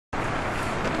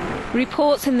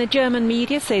Reports in the German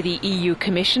media say the EU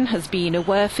Commission has been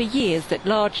aware for years that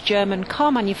large German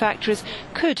car manufacturers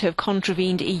could have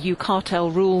contravened EU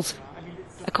cartel rules.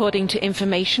 According to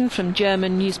information from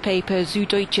German newspaper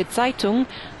Süddeutsche Zeitung,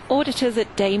 auditors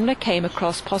at Daimler came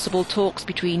across possible talks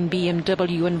between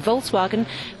BMW and Volkswagen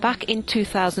back in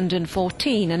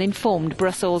 2014 and informed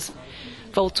Brussels.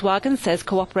 Volkswagen says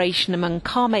cooperation among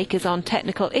car makers on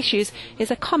technical issues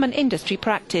is a common industry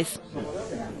practice.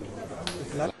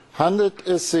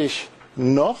 Is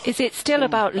it still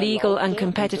about legal and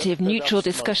competitive neutral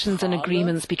discussions and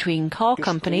agreements between car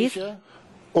companies?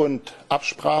 Or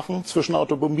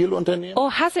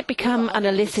has it become an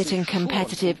illicit and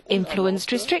competitive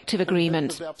influenced restrictive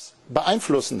agreement?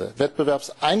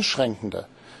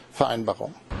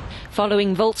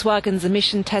 Following Volkswagen's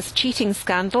emission test cheating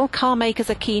scandal, car makers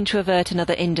are keen to avert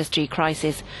another industry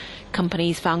crisis.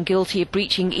 Companies found guilty of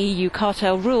breaching EU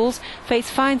cartel rules face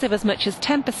fines of as much as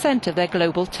 10% of their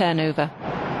global turnover.